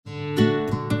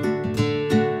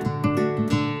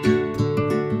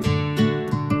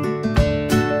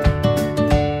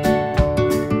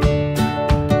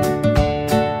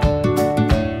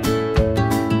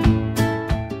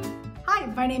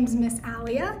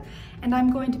and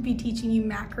I'm going to be teaching you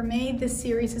macrame. This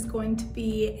series is going to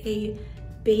be a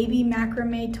baby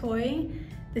macrame toy.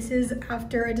 This is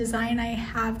after a design I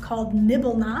have called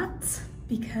Nibble Knots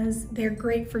because they're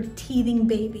great for teething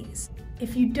babies.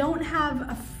 If you don't have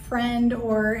a friend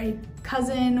or a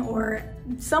cousin or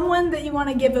someone that you want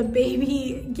to give a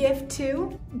baby gift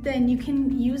to, then you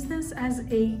can use this as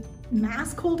a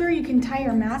mask holder. You can tie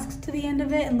your masks to the end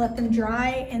of it and let them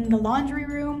dry in the laundry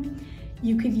room.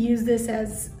 You could use this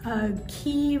as a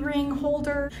key ring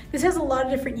holder. This has a lot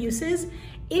of different uses.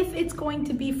 If it's going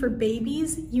to be for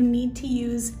babies, you need to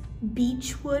use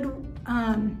beech wood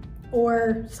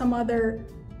or some other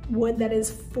wood that is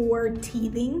for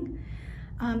teething.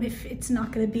 If it's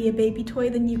not going to be a baby toy,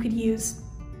 then you could use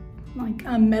like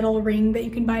a metal ring that you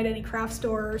can buy at any craft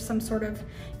store or some sort of,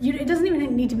 it doesn't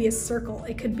even need to be a circle.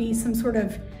 It could be some sort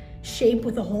of shape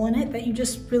with a hole in it that you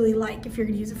just really like if you're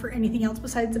going to use it for anything else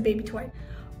besides a baby toy.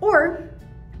 Or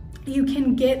you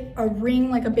can get a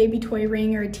ring, like a baby toy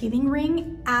ring or a teething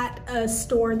ring at a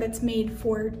store that's made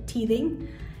for teething,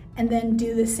 and then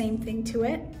do the same thing to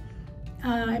it.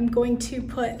 I'm going to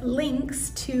put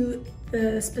links to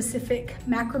the specific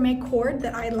macrame cord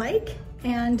that I like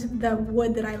and the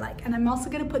wood that I like. And I'm also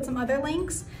gonna put some other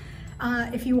links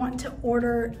if you want to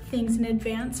order things in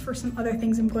advance for some other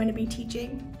things I'm going to be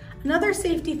teaching. Another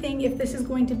safety thing, if this is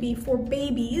going to be for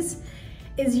babies,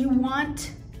 is you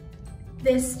want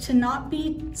this to not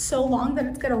be so long that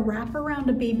it's gonna wrap around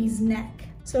a baby's neck.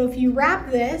 So if you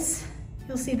wrap this,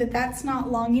 you'll see that that's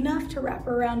not long enough to wrap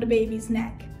around a baby's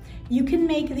neck. You can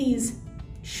make these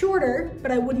shorter,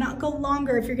 but I would not go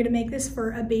longer if you're gonna make this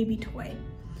for a baby toy.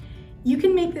 You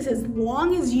can make this as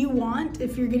long as you want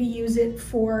if you're gonna use it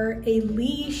for a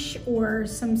leash or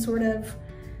some sort of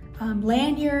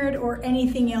lanyard or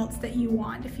anything else that you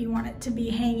want. If you want it to be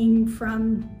hanging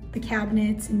from the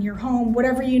cabinets in your home,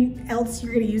 whatever else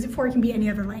you're gonna use it for, it can be any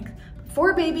other length. But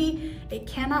for a baby, it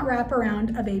cannot wrap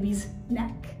around a baby's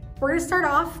neck. We're gonna start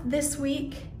off this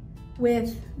week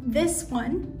with this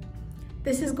one.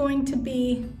 This is going to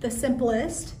be the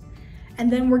simplest.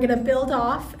 And then we're gonna build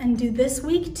off and do this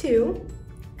week 2,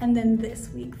 and then this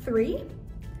week 3,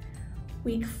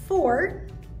 week 4,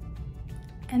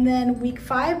 and then week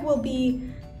 5 will be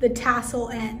the tassel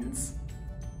ends.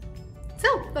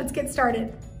 So let's get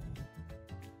started.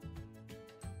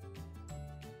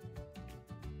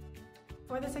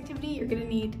 For this activity, you're gonna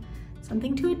need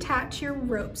something to attach your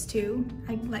ropes to.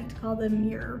 I like to call them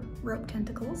your rope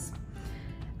tentacles.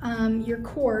 Your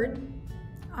cord.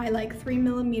 I like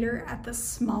 3mm at the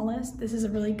smallest. This is a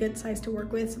really good size to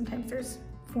work with. Sometimes there's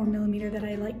 4mm that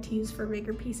I like to use for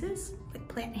bigger pieces, like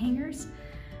plant hangers,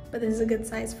 but this is a good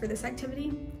size for this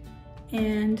activity.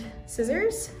 And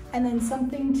scissors, and then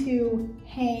something to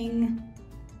hang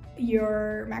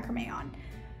your macrame on.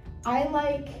 I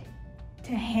like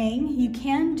to hang. You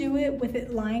can do it with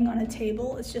it lying on a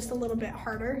table. It's just a little bit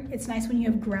harder. It's nice when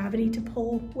you have gravity to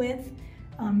pull with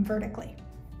vertically.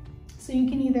 So you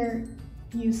can either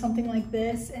use something like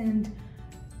this and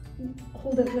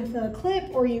hold it with a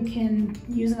clip, or you can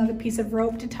use another piece of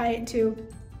rope to tie it to,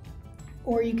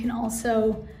 or you can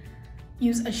also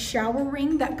use a shower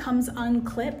ring that comes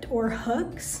unclipped or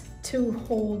hooks to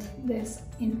hold this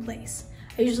in place.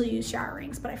 I usually use shower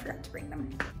rings, but I forgot to bring them.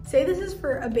 Say this is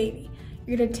for a baby.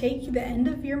 You're gonna take the end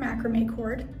of your macrame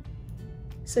cord.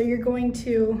 So you're going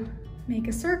to make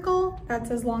a circle.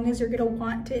 That's as long as you're gonna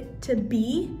want it to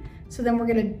be. So then we're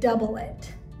gonna double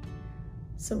it.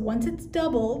 So once it's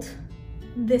doubled,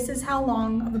 this is how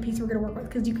long of a piece we're gonna work with,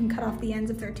 because you can cut off the ends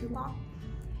if they're too long.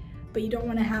 But you don't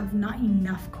wanna have not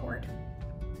enough cord.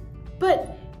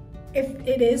 But if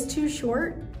it is too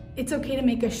short, it's okay to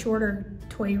make a shorter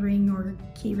toy ring or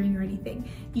key ring or anything.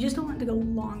 You just don't want it to go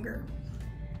longer.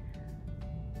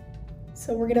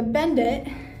 So we're gonna bend it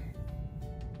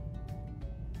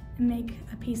and make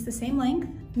a piece the same length.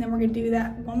 And then we're gonna do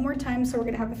that one more time, so we're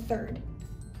gonna have a third.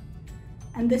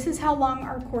 And this is how long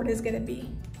our cord is gonna be.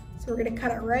 So we're gonna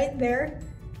cut it right there.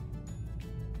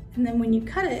 And then when you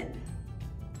cut it,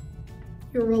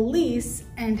 you'll release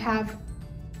and have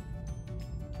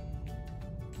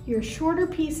your shorter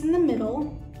piece in the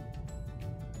middle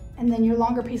and then your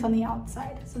longer piece on the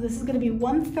outside. So this is gonna be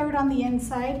 1/3 on the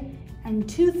inside and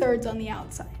 2/3 on the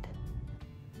outside.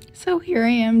 So here I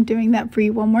am doing that for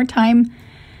you one more time.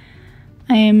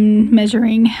 I am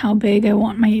measuring how big I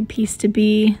want my piece to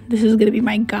be. This is gonna be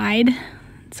my guide.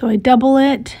 So I double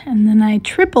it and then I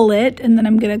triple it, and then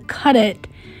I'm gonna cut it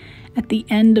at the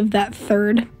end of that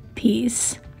third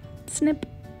piece. Snip.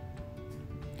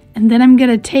 And then I'm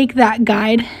gonna take that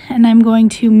guide and I'm going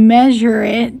to measure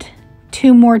it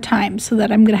 2 more times so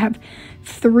that I'm gonna have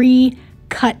 3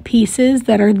 cut pieces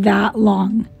that are that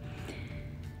long.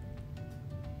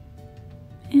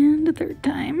 And a third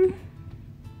time.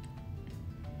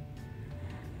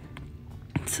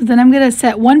 So then I'm going to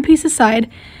set one piece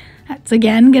aside. That's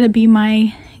again going to be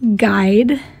my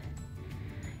guide.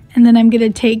 And then I'm going to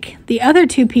take the other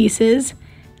two pieces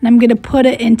and I'm going to put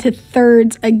it into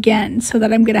thirds again, so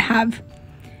that I'm going to have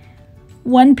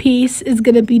one piece is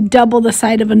going to be double the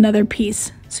side of another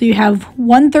piece. So you have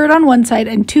 1/3 on one side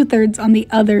and 2/3 on the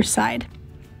other side.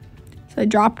 So I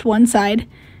dropped one side.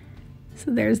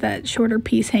 So there's that shorter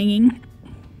piece hanging.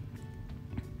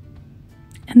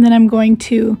 And then I'm going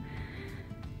to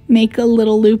make a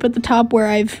little loop at the top where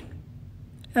I've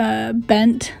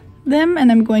bent them,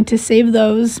 and I'm going to save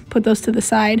those, put those to the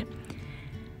side.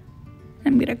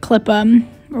 I'm going to clip them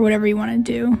or whatever you want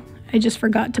to do. I just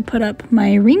forgot to put up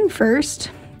my ring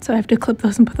first, so I have to clip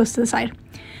those and put those to the side.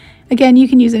 Again, you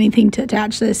can use anything to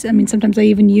attach this. I mean, sometimes I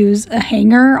even use a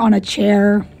hanger on a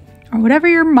chair or whatever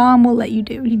your mom will let you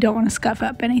do. You don't want to scuff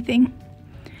up anything.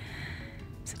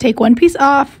 So take one piece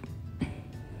off.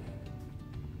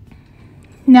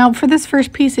 Now for this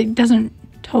first piece, it doesn't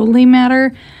totally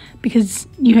matter because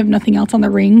you have nothing else on the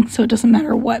ring, so it doesn't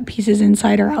matter what piece is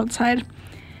inside or outside.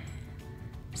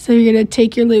 So you're going to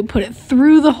take your loop, put it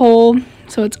through the hole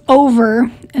so it's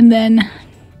over, and then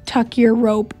tuck your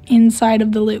rope inside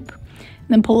of the loop and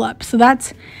then pull up. So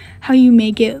that's how you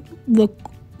make it look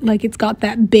like it's got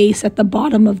that base at the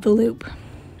bottom of the loop.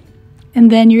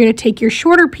 And then you're going to take your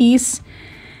shorter piece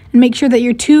and make sure that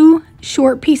your two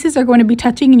short pieces are going to be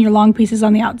touching and your long pieces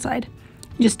on the outside.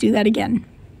 Just do that again.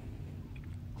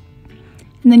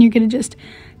 And then you're going to just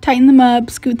tighten them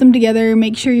up, scoot them together,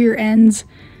 make sure your ends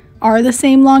are the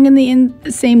same long and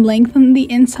the same length on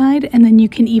the inside, and then you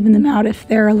can even them out if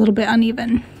they're a little bit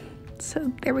uneven.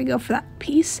 So there we go for that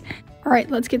piece. All right,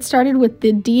 let's get started with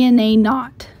the DNA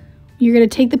knot. You're going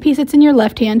to take the piece that's in your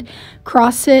left hand,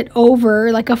 cross it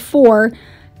over like a 4,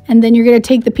 and then you're going to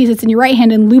take the piece that's in your right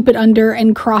hand and loop it under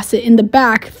and cross it in the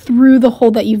back through the hole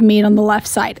that you've made on the left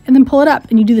side, and then pull it up,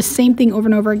 and you do the same thing over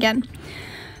and over again.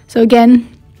 So again,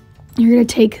 you're going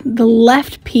to take the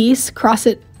left piece, cross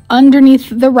it underneath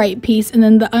the right piece, and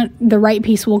then the right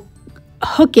piece will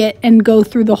hook it and go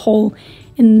through the hole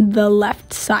in the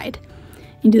left side.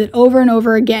 You do that over and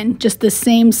over again, just the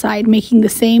same side, making the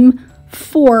same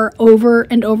 4 over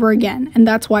and over again. And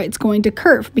that's why it's going to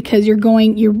curve, because you're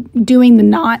doing the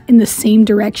knot in the same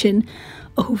direction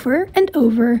over and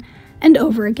over and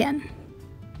over again.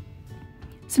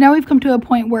 So now we've come to a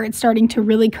point where it's starting to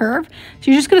really curve.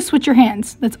 So you're just going to switch your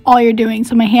hands. That's all you're doing.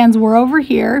 So my hands were over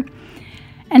here,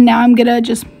 and now I'm going to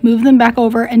just move them back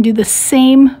over and do the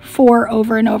same 4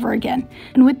 over and over again.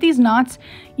 And with these knots,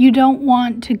 you don't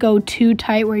want to go too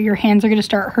tight where your hands are going to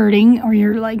start hurting or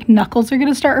your knuckles are going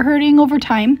to start hurting over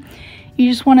time. You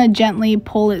just want to gently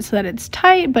pull it so that it's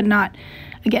tight, but not,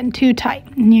 again, too tight.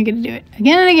 And you're going to do it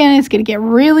again and again. It's going to get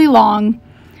really long.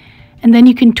 And then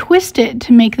you can twist it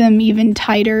to make them even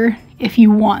tighter if you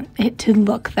want it to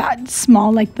look that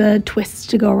small, like the twists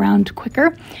to go around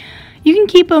quicker. You can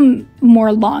keep them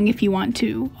more long if you want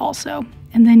to also.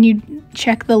 And then you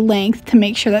check the length to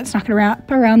make sure that's not going to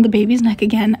wrap around the baby's neck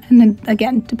again. And then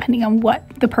again, depending on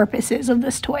what the purpose is of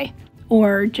this toy,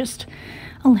 or just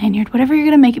a lanyard, whatever you're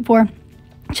going to make it for.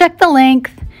 Check the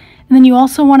length. And then you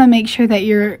also want to make sure that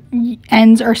your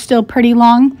ends are still pretty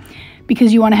long,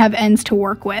 because you want to have ends to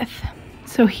work with.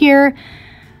 So here,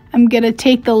 I'm going to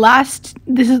take the last,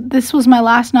 this was my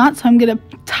last knot, so I'm going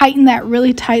to tighten that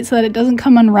really tight so that it doesn't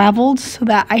come unraveled, so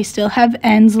that I still have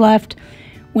ends left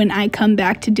when I come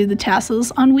back to do the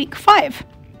tassels on week 5.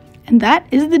 And that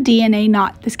is the DNA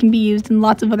knot. This can be used in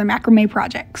lots of other macrame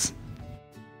projects.